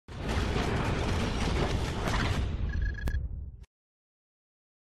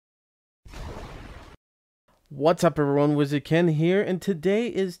What's up, everyone? WizardKen here, and today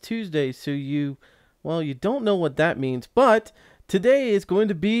is Tuesday, so well, you don't know what that means, but today is going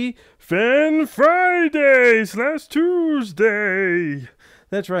to be Fan Friday / Tuesday.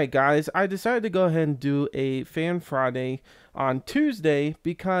 That's right, guys. I decided to go ahead and do a Fan Friday on Tuesday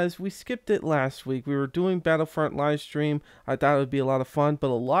because we skipped it last week. We were doing Battlefront live stream. I thought it would be a lot of fun, but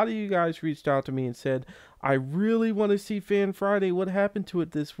a lot of you guys reached out to me and said, I really want to see Fan Friday. What happened to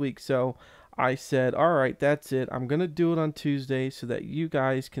it this week? So I said, all right, that's it. I'm going to do it on Tuesday so that you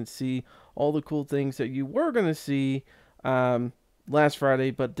guys can see all the cool things that you were going to see last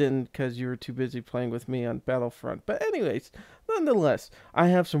Friday, but didn't because you were too busy playing with me on Battlefront. But anyways, nonetheless, I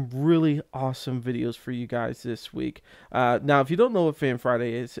have some really awesome videos for you guys this week. Now, if you don't know what Fan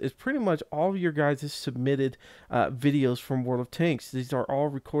Friday is, it's pretty much all of your guys' submitted videos from World of Tanks. These are all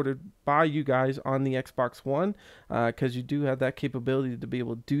recorded by you guys on the Xbox One because you do have that capability to be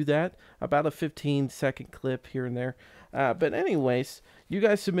able to do that. About a 15-second clip here and there. But anyways, you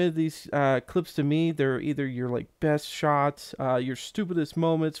guys submitted these clips to me. They're either your best shots, your stupidest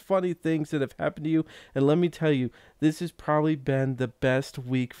moments, funny things that have happened to you. And let me tell you, this has probably been the best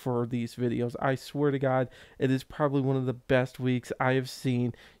week for these videos. I swear to God, it is probably one of the best weeks I have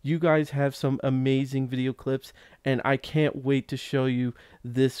seen. You guys have some amazing video clips, and I can't wait to show you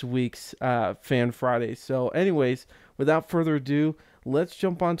this week's Fan Friday. So anyways, without further ado, let's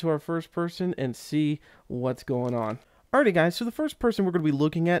jump on to our first person and see what's going on. Alrighty, guys, so the first person we're going to be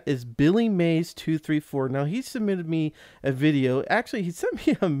looking at is Billy Mays 234. Now, he submitted me a video. Actually, he sent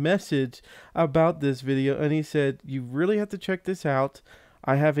me a message about this video, and he said, you really have to check this out.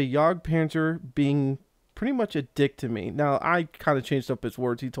 I have a Jagdpanzer being pretty much a dick to me. Now, I kind of changed up his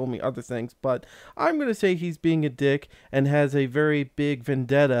words. He told me other things, but I'm going to say he's being a dick and has a very big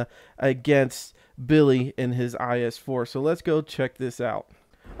vendetta against Billy in his IS-4. So let's go check this out.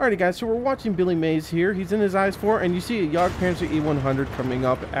 Alrighty, guys, so we're watching Billy Mays here. He's in his IS-4, and you see a Jagdpanzer E100 coming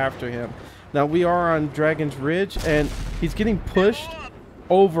up after him. Now, we are on Dragon's Ridge, and he's getting pushed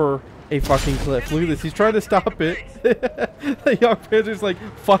over a fucking cliff. Look at this. He's trying to stop it. The Jagdpanzer's like,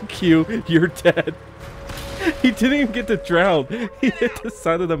 fuck you, you're dead. He didn't even get to drown. He hit the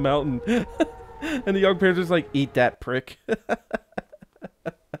side of the mountain. And the Jagdpanzer's like, eat that, prick.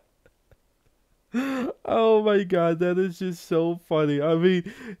 Oh my God, that is just so funny. I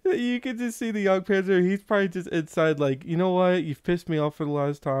mean, you can just see the Jagdpanzer. He's probably just inside like, you know what? You've pissed me off for the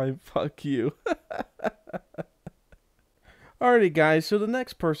last time. Fuck you. Alrighty, guys. So the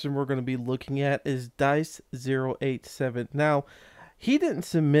next person we're going to be looking at is Dice087. Now, he didn't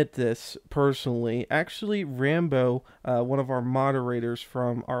submit this personally. Actually, Rambo, one of our moderators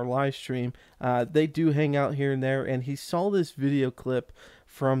from our live stream, they do hang out here and there, and he saw this video clip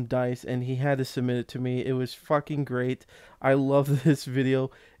from Dice, and he had to submit it to me. It was fucking great. I love this video.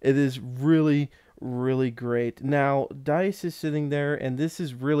 It is really, really great. Now, Dice is sitting there, and this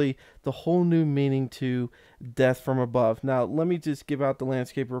is really the whole new meaning to Death from Above. Now, let me just give out the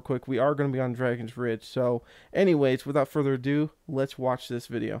landscape real quick. We are going to be on Dragon's Ridge. So, anyways, without further ado, let's watch this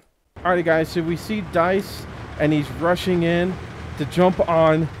video. Alrighty, guys, so we see Dice, and he's rushing in to jump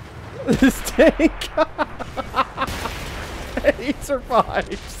on this tank. He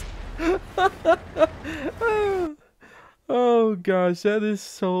survives. Oh gosh, that is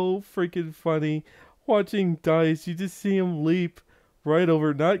so freaking funny. Watching Dice, you just see him leap right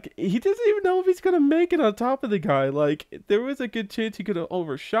over. He doesn't even know if he's gonna make it on top of the guy. Like, there was a good chance he could have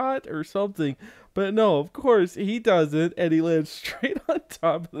overshot or something, but no, of course he doesn't, and he lands straight on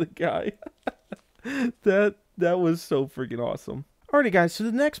top of the guy. That was so freaking awesome. Alrighty, guys, so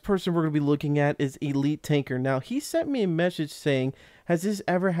the next person we're going to be looking at is Elite Tanker. Now, he sent me a message saying, has this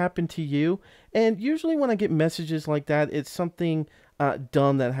ever happened to you? And usually when I get messages like that, it's something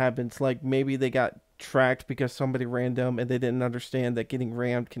dumb that happens. Like maybe they got tracked because somebody random and they didn't understand that getting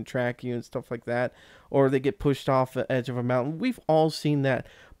rammed can track you and stuff like that. Or they get pushed off the edge of a mountain. We've all seen that.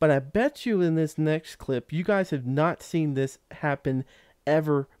 But I bet you in this next clip, you guys have not seen this happen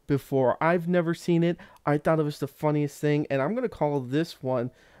ever before. I've never seen it. I thought it was the funniest thing, and I'm going to call this one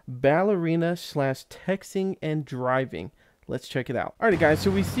Ballerina / Texting and Driving. Let's check it out. Alright, guys,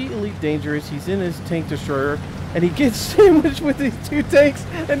 so we see Elite Dangerous. He's in his tank destroyer, and he gets sandwiched with these two tanks,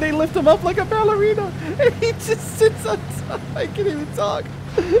 and they lift him up like a ballerina, and he just sits on top. I can't even talk.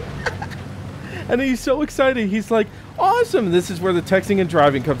 And he's so excited. He's like, awesome. This is where the texting and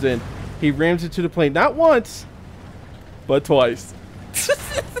driving comes in. He rams into the plane, not once, but twice.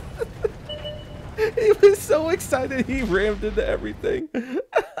 He was so excited he rammed into everything.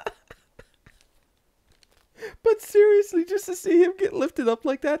 But seriously, just to see him get lifted up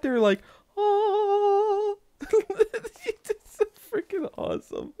like that, they're like, oh. It's so freaking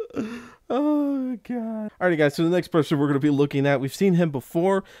awesome. Oh god. Alrighty guys, so the next person we're going to be looking at, we've seen him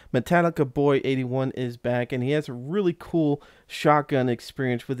before. Metallica Boy 81 is back, and he has a really cool shotgun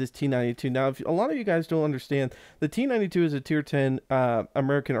experience with his T92. Now, if a lot of you guys don't understand, the T92 is a tier 10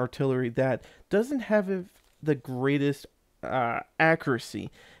 American artillery that doesn't have the greatest accuracy.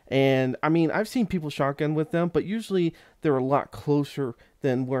 And I mean, I've seen people shotgun with them, but usually they're a lot closer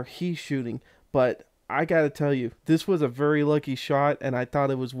than where he's shooting. But I gotta tell you, this was a very lucky shot, and I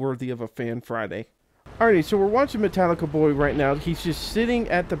thought it was worthy of a Fan Friday. Alrighty, so we're watching Metallica Boy right now. He's just sitting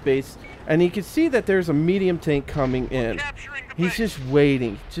at the base, and you can see that there's a medium tank coming in. He's just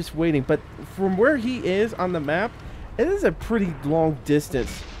waiting. But from where he is on the map, it is a pretty long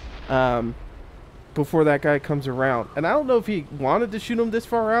distance before that guy comes around. And I don't know if he wanted to shoot him this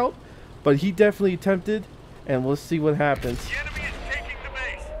far out, but he definitely attempted, and we'll see what happens. The enemy is taking the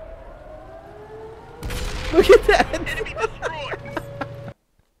base. Look at that! Enemy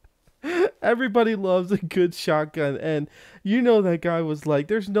destroyed. Everybody loves a good shotgun, and you know that guy was like,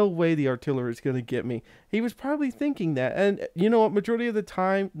 there's no way the artillery is going to get me. He was probably thinking that. And you know what, majority of the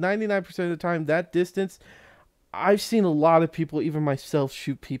time, 99% of the time, that distance, I've seen a lot of people, even myself,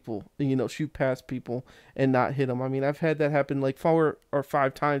 shoot past people and not hit them. I mean, I've had that happen like 4 or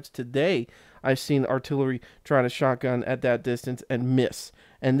 5 times today. I've seen artillery try to shotgun at that distance and miss.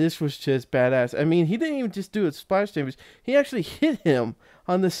 And this was just badass. I mean, he didn't even just do a splash damage. He actually hit him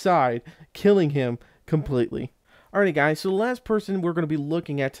on the side, killing him completely. Alrighty guys, so the last person we're going to be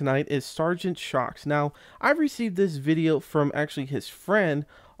looking at tonight is Sergeant Shocks. Now, I received this video from actually his friend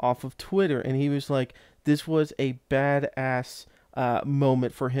off of Twitter, and he was like, this was a badass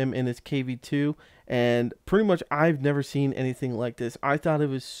moment for him in his KV2, and pretty much I've never seen anything like this. I thought it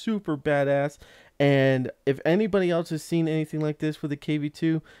was super badass, and if anybody else has seen anything like this with a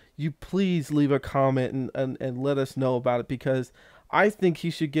KV2, you please leave a comment and let us know about it, because I think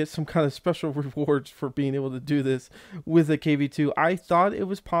he should get some kind of special rewards for being able to do this with a KV2. I thought it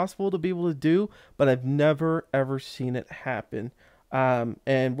was possible to be able to do, but I've never ever seen it happen.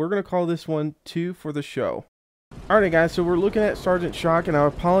 And we're going to call this one 2 for the show. Alright guys, so we're looking at Sergeant Shock, and I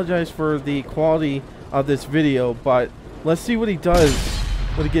apologize for the quality of this video, but let's see what he does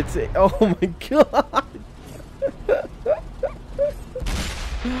when he gets it. Oh my god!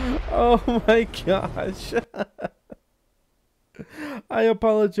 Oh my gosh! I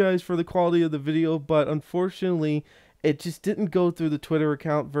apologize for the quality of the video, but unfortunately it just didn't go through the Twitter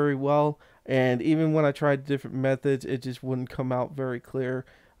account very well, and even when I tried different methods, it just wouldn't come out very clear.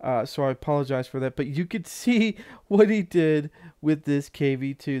 So I apologize for that, but you could see what he did with this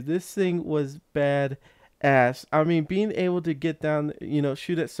KV2. This thing was bad ass. I mean, being able to get down,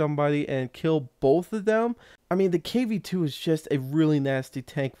 shoot at somebody and kill both of them. I mean, the KV2 is just a really nasty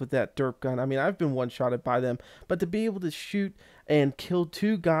tank with that derp gun. I mean, I've been one-shotted by them, but to be able to shoot and kill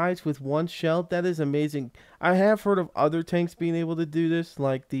 2 guys with 1 shell, that is amazing. I have heard of other tanks being able to do this,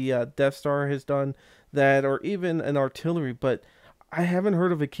 like the Death Star has done that, or even an artillery, but I haven't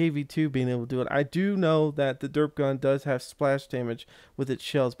heard of a KV2 being able to do it. I do know that the derp gun does have splash damage with its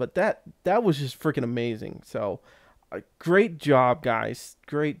shells, but that was just freaking amazing. So, great job, guys.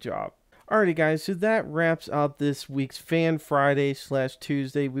 Great job. Alrighty, guys, so that wraps up this week's Fan Friday /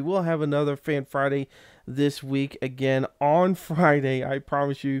 Tuesday. We will have another Fan Friday this week again on Friday. I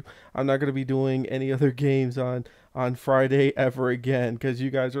promise you I'm not going to be doing any other games on Friday ever again, because you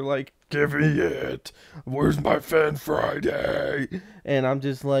guys are like, give me it. Where's my Fan Friday? And I'm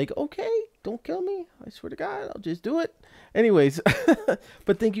just like, okay, don't kill me. I swear to God, I'll just do it. Anyways,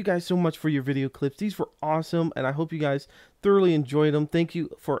 but thank you guys so much for your video clips. These were awesome, and I hope you guys thoroughly enjoyed them. Thank you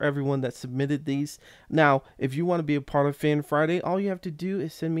for everyone that submitted these. Now, if you want to be a part of Fan Friday, all you have to do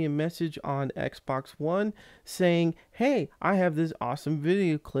is send me a message on Xbox One saying, hey, I have this awesome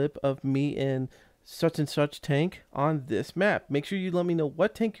video clip of me in such and such tank on this map. Make sure you let me know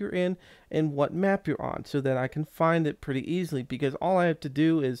what tank you're in and what map you're on, so that I can find it pretty easily, because all I have to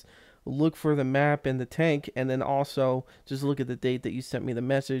do is look for the map and the tank, and then also just look at the date that you sent me the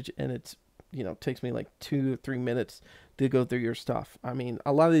message, and it's, takes me like 2 or 3 minutes to go through your stuff. I mean,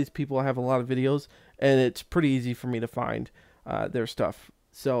 a lot of these people have a lot of videos, and it's pretty easy for me to find their stuff.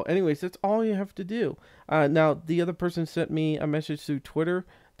 So anyways, that's all you have to do. Now, the other person sent me a message through Twitter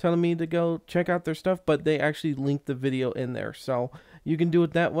telling me to go check out their stuff, but they actually linked the video in there, so you can do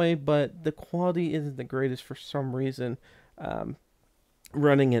it that way, but the quality isn't the greatest for some reason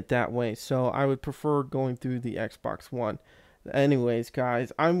running it that way, so I would prefer going through the Xbox One. Anyways,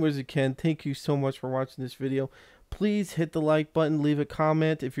 guys, I'm WizardKen. Thank you so much for watching this video. Please hit the like button, leave a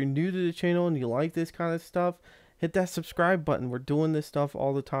comment. If you're new to the channel and you like this kind of stuff, hit that subscribe button. We're doing this stuff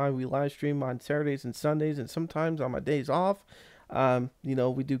all the time. We live stream on Saturdays and Sundays, and sometimes on my days off. You know,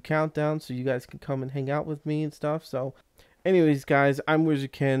 we do countdowns so you guys can come and hang out with me and stuff. So anyways, guys, I'm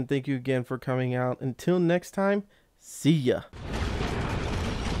WizardKen. Thank you again for coming out. Until next time, see ya.